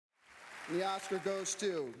The Oscar goes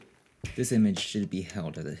to... This image should be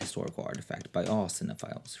held as a historical artifact by all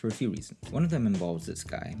cinephiles for a few reasons. One of them involves this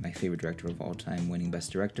guy, my favorite director of all time, winning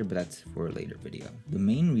Best Director, but that's for a later video. The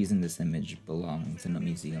main reason this image belongs in a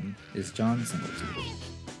museum is John Singleton.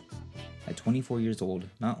 At 24 years old,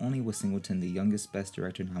 not only was Singleton the youngest Best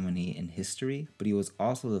Director nominee in history, but he was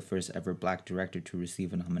also the first ever black director to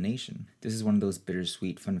receive a nomination. This is one of those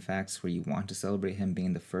bittersweet fun facts where you want to celebrate him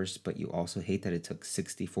being the first, but you also hate that it took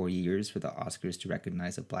 64 years for the Oscars to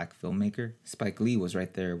recognize a black filmmaker. Spike Lee was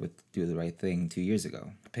right there with Do the Right Thing 2 years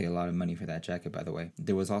ago. I pay a lot of money for that jacket, by the way.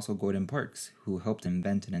 There was also Gordon Parks, who helped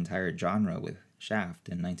invent an entire genre with Shaft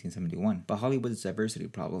in 1971. But Hollywood's diversity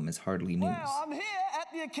problem is hardly news. Well, I'm here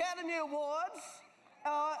at the Academy Awards,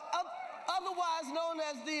 otherwise known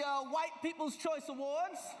as the White People's Choice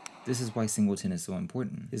Awards. This is why Singleton is so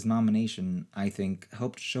important. His nomination, I think,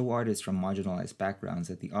 helped show artists from marginalized backgrounds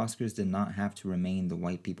that the Oscars did not have to remain the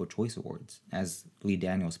White People Choice Awards. As Lee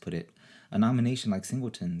Daniels put it, a nomination like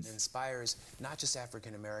Singleton's inspires not just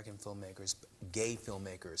African-American filmmakers, but gay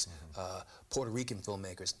filmmakers, Puerto Rican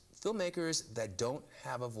filmmakers, filmmakers that don't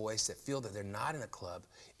have a voice, that feel that they're not in a club.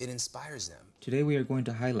 It inspires them. Today we are going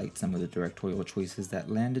to highlight some of the directorial choices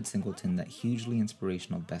that landed Singleton that hugely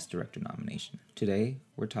inspirational Best Director nomination. Today,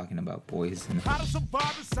 we're talking about Boyz N The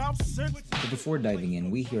Hood. But before diving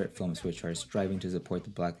in, we here at Film Switch are striving to support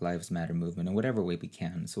the Black Lives Matter movement in whatever way we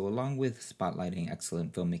can, so along with spotlighting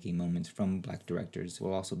excellent filmmaking moments from black directors,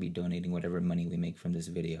 we'll also be donating whatever money we make from this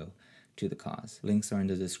video to the cause. Links are in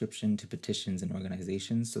the description to petitions and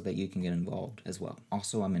organizations so that you can get involved as well.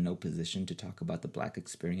 Also, I'm in no position to talk about the black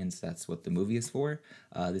experience. That's what the movie is for.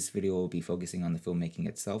 This video will be focusing on the filmmaking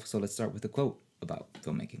itself, so let's start with a quote about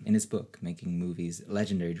filmmaking. In his book, Making Movies,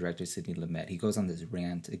 legendary director Sidney Lumet, he goes on this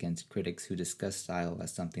rant against critics who discuss style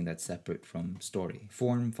as something that's separate from story.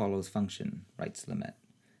 Form follows function, writes Lumet.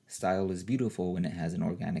 Style is beautiful when it has an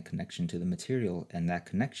organic connection to the material, and that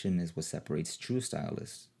connection is what separates true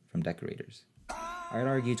stylists from decorators. I'd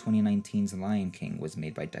argue 2019's Lion King was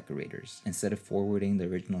made by decorators. Instead of forwarding the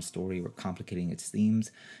original story or complicating its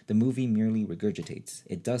themes, the movie merely regurgitates.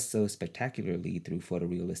 It does so spectacularly through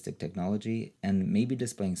photorealistic technology, and maybe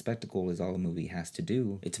displaying spectacle is all a movie has to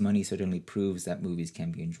do. Its money certainly proves that movies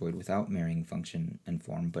can be enjoyed without marrying function and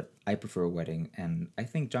form, but I prefer Wedding, and I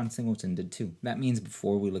think John Singleton did too. That means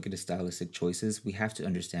before we look at his stylistic choices, we have to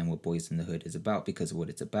understand what Boyz N The Hood is about, because what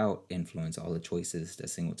it's about influenced all the choices that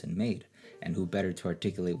Singleton made. And who better to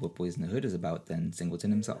articulate what Boyz N The Hood is about than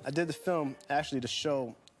Singleton himself? I did the film actually to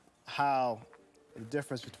show how the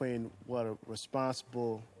difference between what a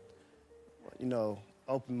responsible,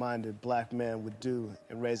 open-minded black man would do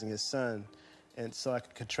in raising his son, and so I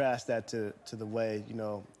could contrast that to the way,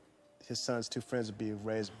 his son's two friends would be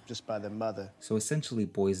raised just by their mother. So essentially,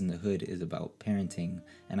 Boyz N The Hood is about parenting,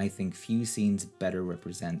 and I think few scenes better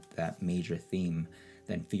represent that major theme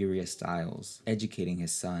than Furious Styles educating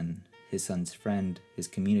his son's friend, his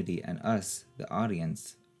community, and us, the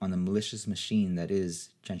audience, on the malicious machine that is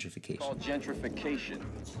gentrification. It's called gentrification.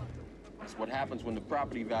 It's what happens when the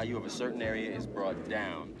property value of a certain area is brought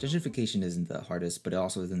down. Gentrification isn't the hardest, but it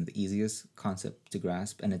also isn't the easiest concept to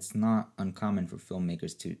grasp, and it's not uncommon for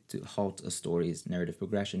filmmakers to halt a story's narrative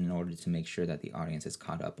progression in order to make sure that the audience is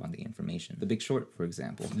caught up on the information. The Big Short, for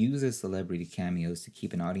example, uses celebrity cameos to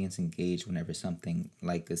keep an audience engaged whenever something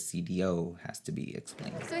like a CDO has to be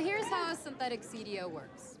explained. So here's how a synthetic CDO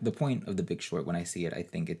works. The point of The Big Short, when I see it, I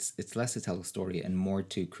think it's less to tell a story and more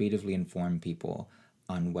to creatively inform people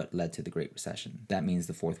on what led to the Great Recession. That means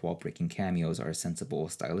the fourth wall breaking cameos are a sensible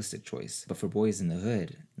stylistic choice, but for Boyz N The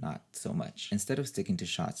Hood, not so much. Instead of sticking to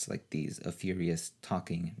shots like these of furious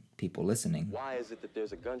talking, people listening. Why is it that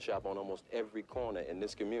there's a gun shop on almost every corner in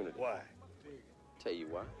this community? Why? Tell you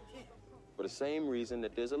why. For the same reason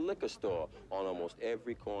that there's a liquor store on almost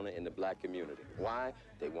every corner in the black community. Why?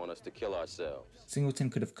 They want us to kill ourselves. Singleton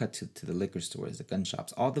could have cut to the liquor stores, the gun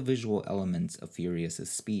shops, all the visual elements of Furious's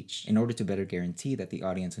speech in order to better guarantee that the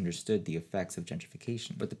audience understood the effects of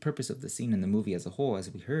gentrification. But the purpose of the scene in the movie as a whole, as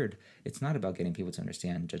we heard, it's not about getting people to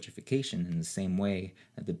understand gentrification in the same way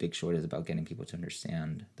that The Big Short is about getting people to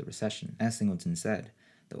understand the recession. As Singleton said,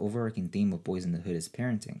 the overarching theme of Boyz N The Hood is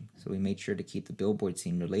parenting, so we made sure to keep the billboard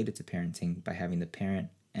scene related to parenting by having the parent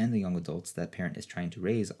and the young adults that parent is trying to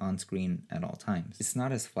raise on screen at all times. It's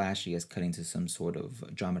not as flashy as cutting to some sort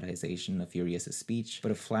of dramatization of Furious's speech,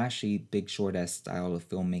 but a flashy, Big Short-esque style of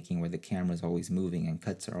filmmaking where the camera's always moving and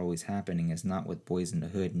cuts are always happening is not what Boyz N The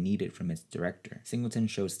Hood needed from its director. Singleton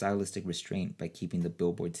showed stylistic restraint by keeping the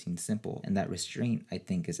billboard scene simple, and that restraint, I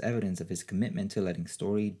think, is evidence of his commitment to letting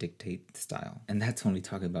story dictate style. And that's only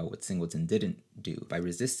talking about what Singleton didn't do by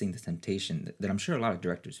resisting the temptation that I'm sure a lot of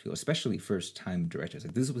directors feel, especially first-time directors.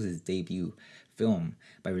 Like, this was his debut film.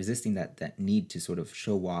 By resisting that need to sort of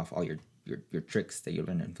show off all your tricks that you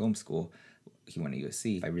learned in film school, he went to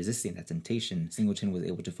USC. By resisting that temptation, Singleton was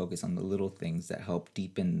able to focus on the little things that help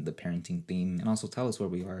deepen the parenting theme and also tell us where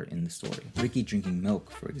we are in the story. Ricky drinking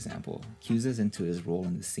milk, for example, cues us into his role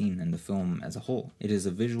in the scene and the film as a whole. It is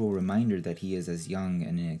a visual reminder that he is as young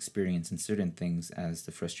and inexperienced in certain things as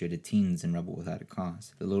the frustrated teens in Rebel Without a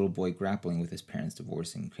Cause, the little boy grappling with his parents'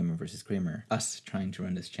 divorce in Kramer vs. Kramer, us trying to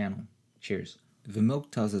run this channel. Cheers. The milk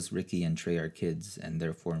tells us Ricky and Trey are kids and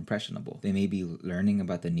therefore impressionable. They may be learning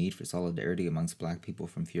about the need for solidarity amongst black people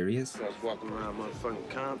from Furious. I was walking around motherfucking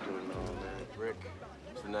Compton and all, man. Rick,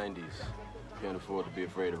 it's the 90s. Can't afford to be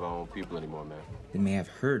afraid of our own people anymore, man. They may have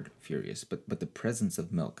heard Furious, but the presence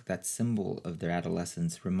of milk, that symbol of their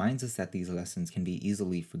adolescence, reminds us that these lessons can be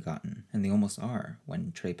easily forgotten. And they almost are,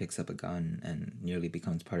 when Trey picks up a gun and nearly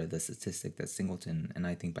becomes part of the statistic that Singleton, and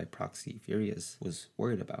I think by proxy Furious, was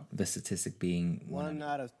worried about. The statistic being... 1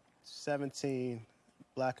 out of 17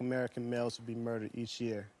 black American males will be murdered each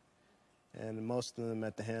year, and most of them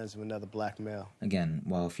at the hands of another black male. Again,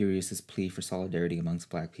 while Furious's plea for solidarity amongst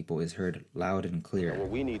black people is heard loud and clear. What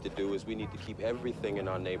we need to do is we need to keep everything in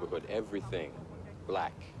our neighborhood, everything,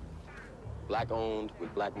 black. Black owned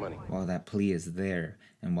with black money. While that plea is there,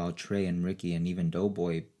 and while Trey and Ricky and even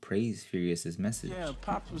Doughboy praise Furious's message. Yeah,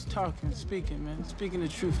 Pops was talking, speaking, man. Speaking the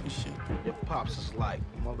truth and shit. Your Pops is like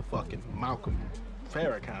motherfucking Malcolm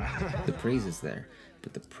Farrakhan. The praise is there,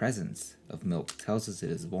 but the presence of milk tells us it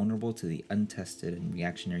is vulnerable to the untested and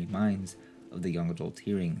reactionary minds of the young adult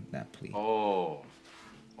hearing that plea. Oh,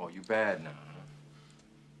 you bad now, huh?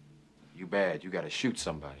 You bad, you gotta shoot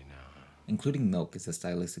somebody now, huh? Including milk is a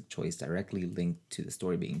stylistic choice directly linked to the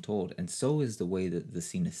story being told, and so is the way that the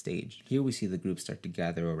scene is staged. Here we see the group start to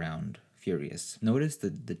gather around Furious. Notice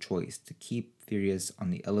the choice to keep Furious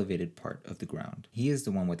on the elevated part of the ground. He is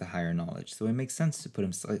the one with the higher knowledge, so it makes sense to put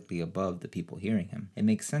him slightly above the people hearing him. It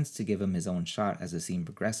makes sense to give him his own shot as the scene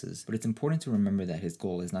progresses, but it's important to remember that his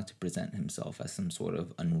goal is not to present himself as some sort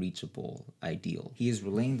of unreachable ideal. He is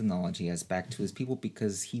relaying the knowledge he has back to his people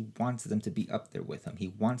because he wants them to be up there with him.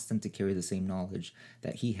 He wants them to carry the same knowledge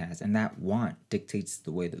that he has, and that want dictates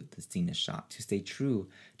the way that the scene is shot. To stay true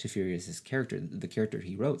to Furious's character, the character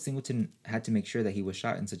he wrote, Singleton had to make sure that he was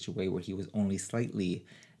shot in such a way where he was only slightly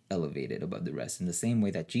elevated above the rest, in the same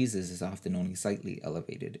way that Jesus is often only slightly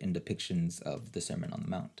elevated in depictions of the Sermon on the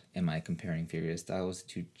Mount. Am I comparing Furious styles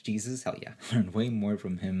to Jesus? Hell yeah. Learned way more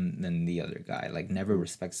from him than the other guy. Like, never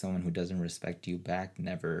respect someone who doesn't respect you back.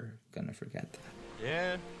 Never gonna forget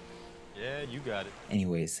that. Yeah, you got it.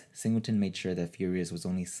 Anyways, Singleton made sure that Furious was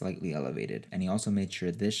only slightly elevated, and he also made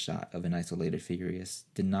sure this shot of an isolated Furious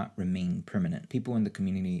did not remain permanent. People in the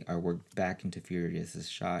community are worked back into Furious's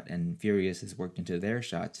shot, and Furious is worked into their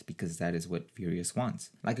shots because that is what Furious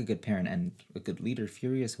wants. Like a good parent and a good leader,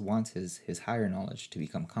 Furious wants his higher knowledge to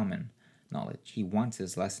become common knowledge. He wants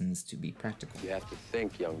his lessons to be practical. You have to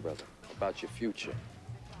think, young brother, about your future,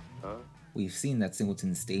 huh? We've seen that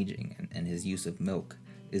Singleton's staging and his use of milk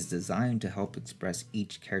is designed to help express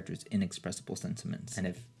each character's inexpressible sentiments. And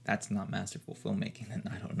if that's not masterful filmmaking, then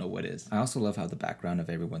I don't know what is. I also love how the background of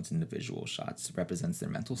everyone's individual shots represents their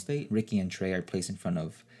mental state. Ricky and Trey are placed in front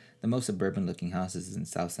of the most suburban looking houses in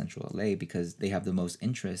South Central LA because they have the most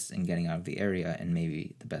interest in getting out of the area and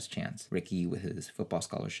maybe the best chance. Ricky with his football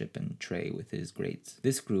scholarship and Trey with his grades.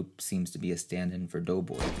 This group seems to be a stand-in for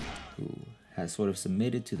Doughboy, who has sort of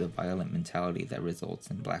submitted to the violent mentality that results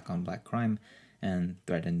in black on black crime and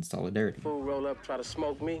threatened solidarity. Fool roll up, try to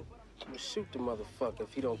smoke me, I'm gonna shoot the motherfucker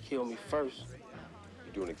if he don't kill me first.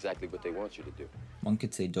 You're doing exactly what they want you to do. One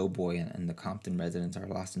could say Doughboy and the Compton residents are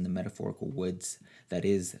lost in the metaphorical woods that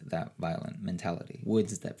is that violent mentality.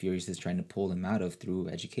 Woods that Furious is trying to pull them out of through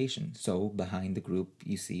education. So behind the group,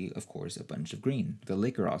 you see, of course, a bunch of green. The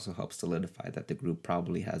liquor also helps solidify that the group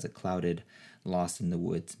probably has a clouded, lost in the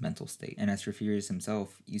woods mental state. And as for Furious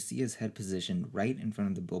himself, you see his head positioned right in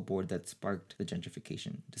front of the billboard that sparked the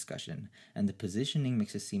gentrification discussion. And the positioning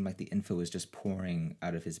makes it seem like the info is just pouring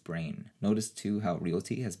out of his brain. Notice too how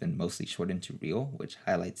realty has been mostly shortened to real, which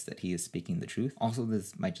highlights that he is speaking the truth. Also,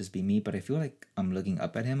 this might just be me, but I feel like I'm looking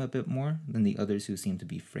up at him a bit more than the others who seem to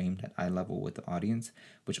be framed at eye level with the audience,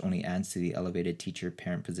 which only adds to the elevated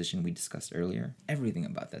teacher-parent position we discussed earlier. Everything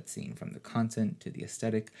about that scene, from the content to the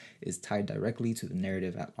aesthetic, is tied directly to the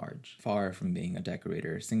narrative at large. Far from being a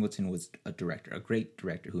decorator, Singleton was a director, a great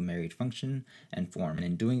director who married function and form, and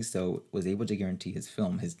in doing so was able to guarantee his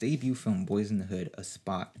film, his debut film Boyz N The Hood, a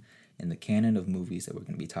spot in the canon of movies that we're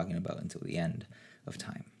going to be talking about until the end of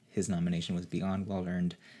time. His nomination was beyond well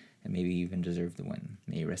earned and maybe even deserved the win.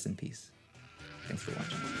 May he rest in peace. Thanks for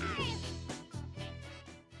watching.